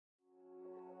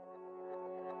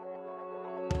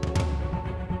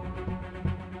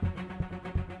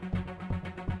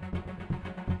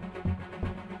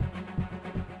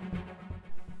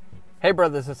Hey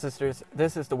brothers and sisters,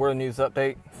 this is the World News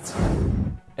Update.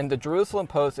 In the Jerusalem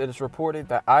Post, it is reported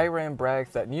that Iran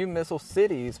brags that new missile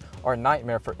cities are a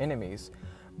nightmare for enemies.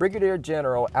 Brigadier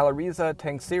General Alireza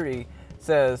Tangsiri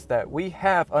says that we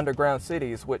have underground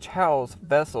cities which house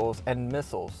vessels and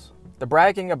missiles. The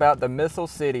bragging about the missile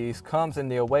cities comes in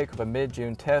the wake of a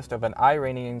mid-June test of an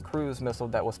Iranian cruise missile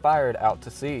that was fired out to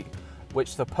sea,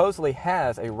 which supposedly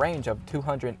has a range of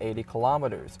 280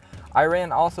 kilometers.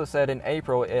 Iran also said in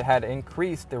April it had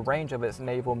increased the range of its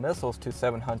naval missiles to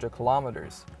 700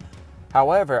 kilometers.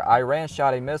 However, Iran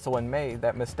shot a missile in May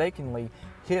that mistakenly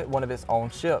hit one of its own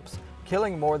ships,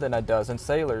 killing more than a dozen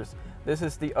sailors. This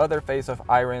is the other phase of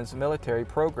Iran's military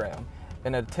program.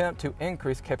 In an attempt to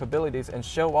increase capabilities and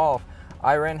show off,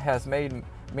 Iran has made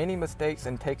many mistakes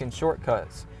and taken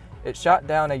shortcuts. It shot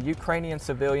down a Ukrainian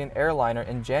civilian airliner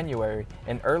in January.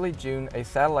 In early June,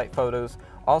 satellite photos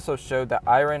also showed that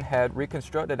Iran had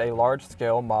reconstructed a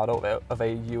large-scale model of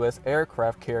a U.S.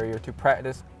 aircraft carrier to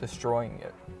practice destroying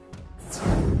it.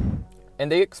 In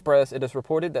the Express, it is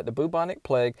reported that the bubonic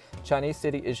plague Chinese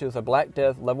city issues a Black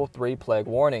Death Level 3 plague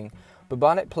warning.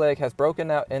 Bubonic plague has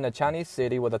broken out in a Chinese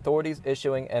city, with authorities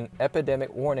issuing an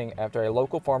epidemic warning after a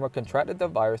local farmer contracted the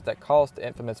virus that caused the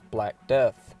infamous Black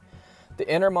Death. The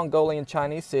Inner Mongolian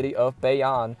Chinese city of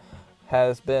Bei'an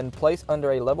has been placed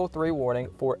under a Level 3 warning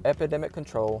for epidemic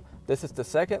control. This is the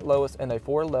second lowest in a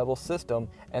 4-level system,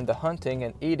 and the hunting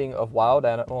and eating of wild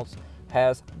animals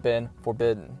has been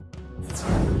forbidden.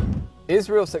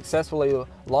 Israel successfully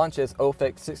launches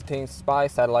OFEC-16 spy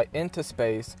satellite into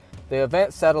space. The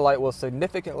advanced satellite will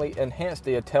significantly enhance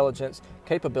the intelligence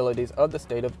capabilities of the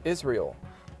State of Israel.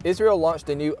 Israel launched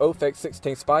the new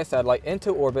OFEC-16 spy satellite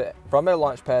into orbit from a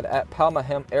launch pad at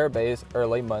Palmaham Air Base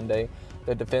early Monday,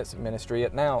 the Defense Ministry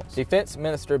announced. Defense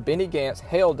Minister Benny Gantz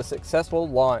hailed the successful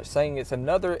launch, saying it's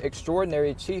another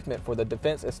extraordinary achievement for the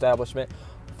defense establishment,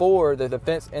 for the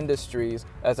defense industries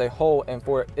as a whole, and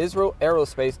for Israel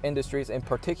aerospace industries in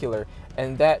particular,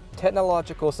 and that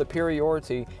technological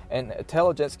superiority and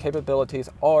intelligence capabilities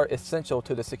are essential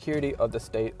to the security of the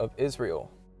State of Israel.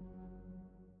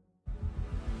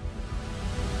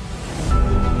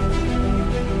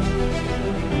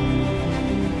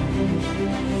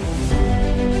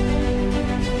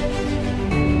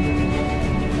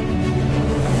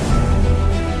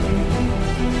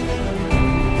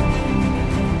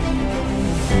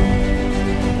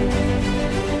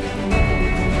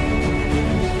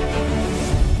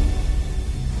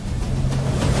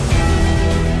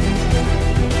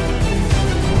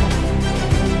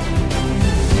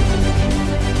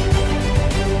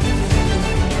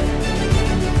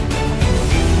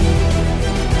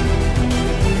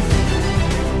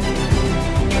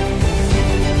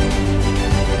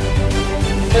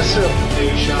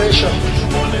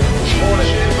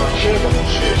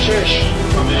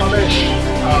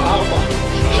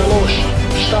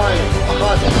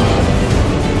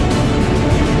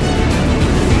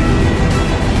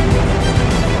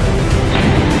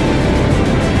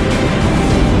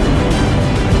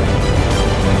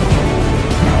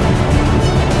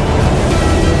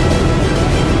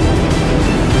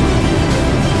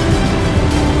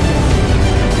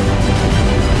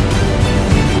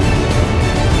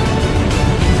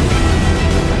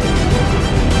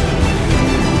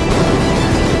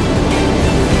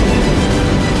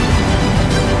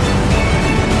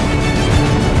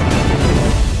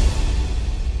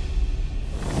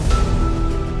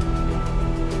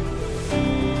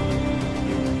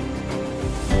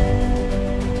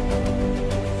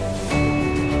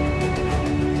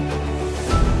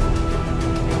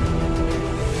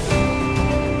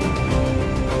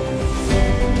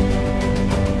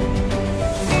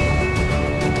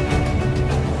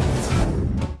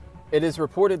 It is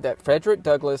reported that Frederick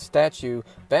Douglass statue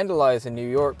vandalized in New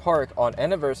York Park on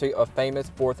anniversary of famous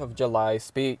 4th of July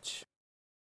speech.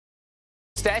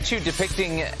 Statue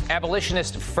depicting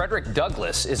abolitionist Frederick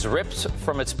Douglass is ripped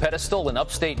from its pedestal in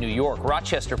upstate New York.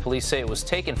 Rochester police say it was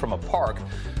taken from a park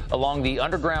along the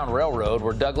Underground Railroad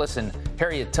where Douglass and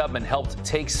Harriet Tubman helped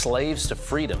take slaves to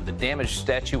freedom. The damaged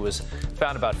statue was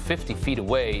found about 50 feet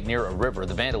away near a river.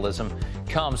 The vandalism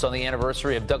comes on the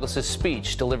anniversary of Douglass's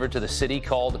speech delivered to the city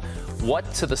called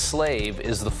 "What to the Slave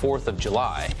is the 4th of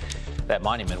July." That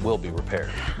monument will be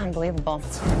repaired. Unbelievable.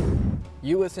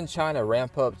 U.S. and China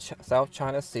ramp up South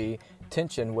China Sea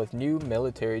tension with new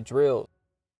military drills.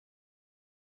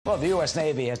 Well, the U.S.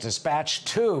 Navy has dispatched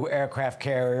 2 aircraft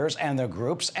carriers and their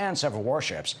groups and several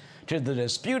warships to the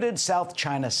disputed South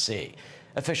China Sea.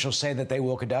 Officials say that they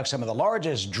will conduct some of the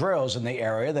largest drills in the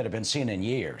area that have been seen in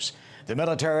years. The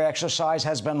military exercise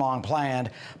has been long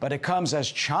planned, but it comes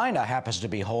as China happens to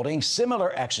be holding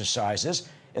similar exercises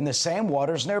in the same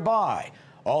waters nearby.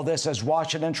 All this as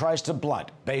Washington tries to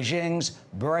blunt Beijing's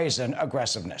brazen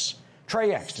aggressiveness. Trey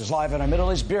Yengst is live in our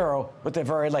Middle East Bureau with the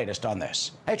very latest on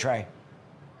this. Hey, Trey.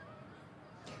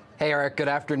 Hey, Eric, good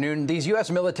afternoon. These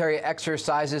U.S. military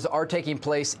exercises are taking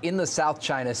place in the South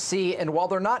China Sea, and while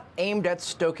they're not aimed at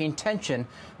stoking tension,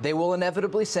 they will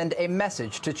inevitably send a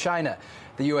message to China.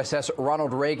 The USS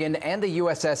Ronald Reagan and the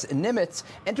USS Nimitz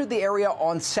entered the area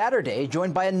on Saturday,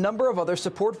 joined by a number of other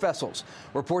support vessels.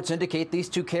 Reports indicate these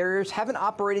two carriers haven't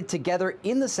operated together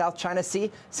in the South China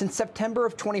Sea since September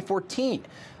of 2014.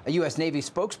 A U.S. Navy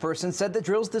spokesperson said the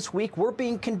drills this week were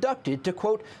being conducted to,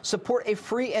 quote, support a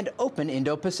free and open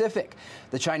Indo-Pacific.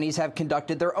 The Chinese have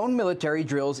conducted their own military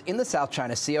drills in the South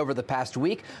China Sea over the past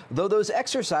week, though those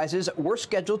exercises were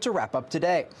scheduled to wrap up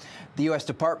today. The U.S.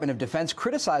 Department of Defense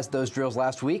criticized those drills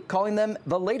last week, calling them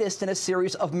the latest in a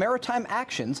series of maritime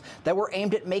actions that were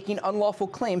aimed at making unlawful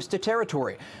claims to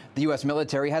territory. The U.S.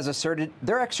 military has asserted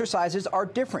their exercises are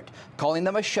different, calling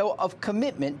them a show of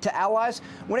commitment to allies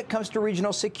when it comes to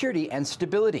regional security and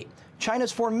stability.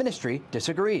 China's foreign ministry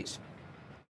disagrees.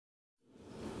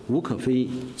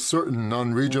 Certain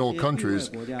non-regional countries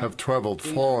have traveled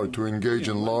far to engage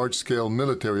in large-scale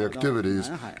military activities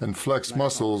and flex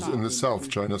muscles in the South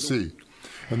China Sea.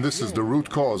 And this is the root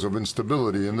cause of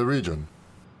instability in the region.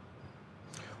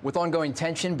 With ongoing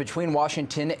tension between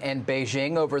Washington and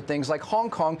Beijing over things like Hong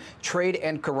Kong, trade,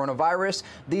 and coronavirus,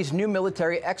 these new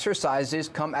military exercises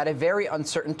come at a very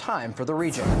uncertain time for the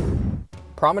region.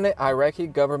 Prominent Iraqi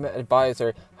government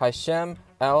advisor Hashim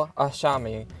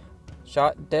al-Hashami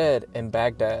shot dead in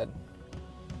Baghdad.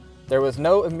 There was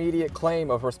no immediate claim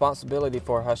of responsibility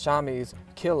for Hashami's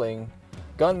killing.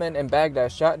 Gunmen in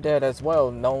Baghdad shot dead as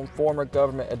well known former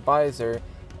government advisor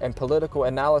and political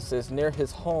analysis near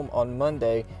his home on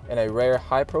Monday in a rare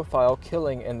high-profile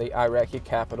killing in the Iraqi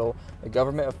capital, the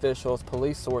government officials,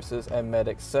 police sources, and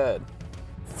medics said.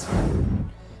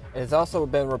 It has also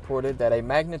been reported that a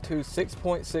magnitude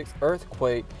 6.6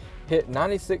 earthquake hit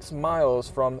 96 miles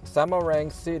from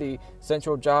Samarang City,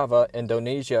 Central Java,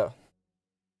 Indonesia.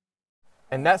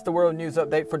 And that's the World News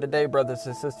Update for today, brothers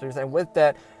and sisters. And with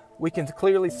that, we can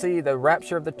clearly see the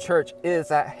rapture of the church is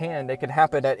at hand. It could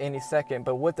happen at any second.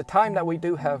 But with the time that we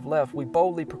do have left, we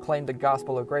boldly proclaim the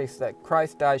gospel of grace, that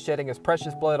Christ died shedding his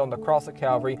precious blood on the cross of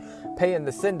Calvary, paying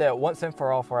the sin debt once and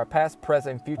for all for our past,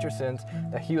 present, and future sins,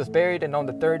 that he was buried, and on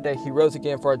the third day he rose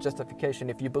again for our justification.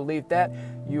 If you believe that,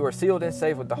 you are sealed and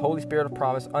saved with the Holy Spirit of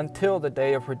promise until the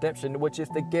day of redemption, which is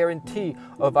the guarantee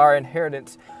of our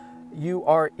inheritance. You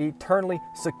are eternally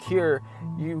secure.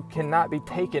 You cannot be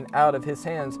taken out of his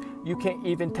hands. You can't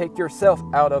even take yourself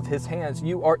out of his hands.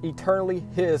 You are eternally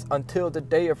his until the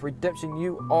day of redemption.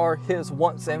 You are his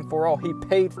once and for all. He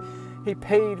paid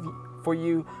for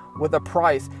you with a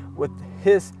price. With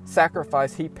his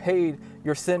sacrifice, he paid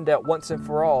your sin debt once and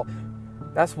for all.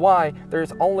 That's why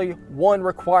there's only one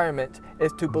requirement,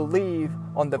 is to believe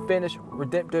on the finished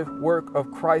redemptive work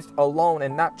of Christ alone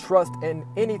and not trust in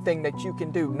anything that you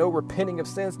can do. No repenting of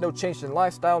sins, no change in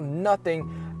lifestyle,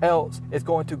 nothing else is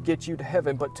going to get you to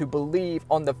heaven but to believe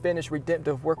on the finished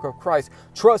redemptive work of Christ.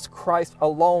 Trust Christ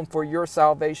alone for your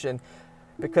salvation,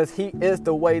 because he is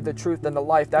the way, the truth, and the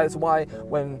life. That is why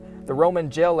when the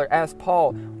Roman jailer asked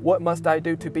Paul, what must I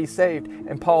do to be saved?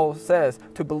 And Paul says,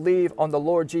 to believe on the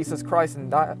Lord Jesus Christ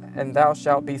and thou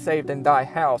shalt be saved in thy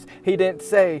house. He didn't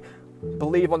say,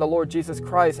 believe on the Lord Jesus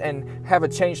Christ and have a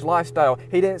changed lifestyle.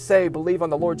 He didn't say, believe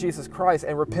on the Lord Jesus Christ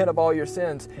and repent of all your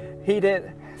sins. He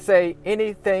didn't say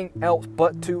anything else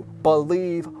but to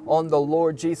believe on the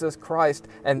Lord Jesus Christ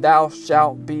and thou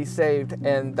shalt be saved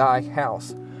in thy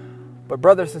house. But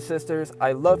brothers and sisters,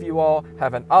 I love you all.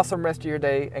 Have an awesome rest of your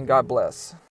day, and God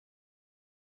bless.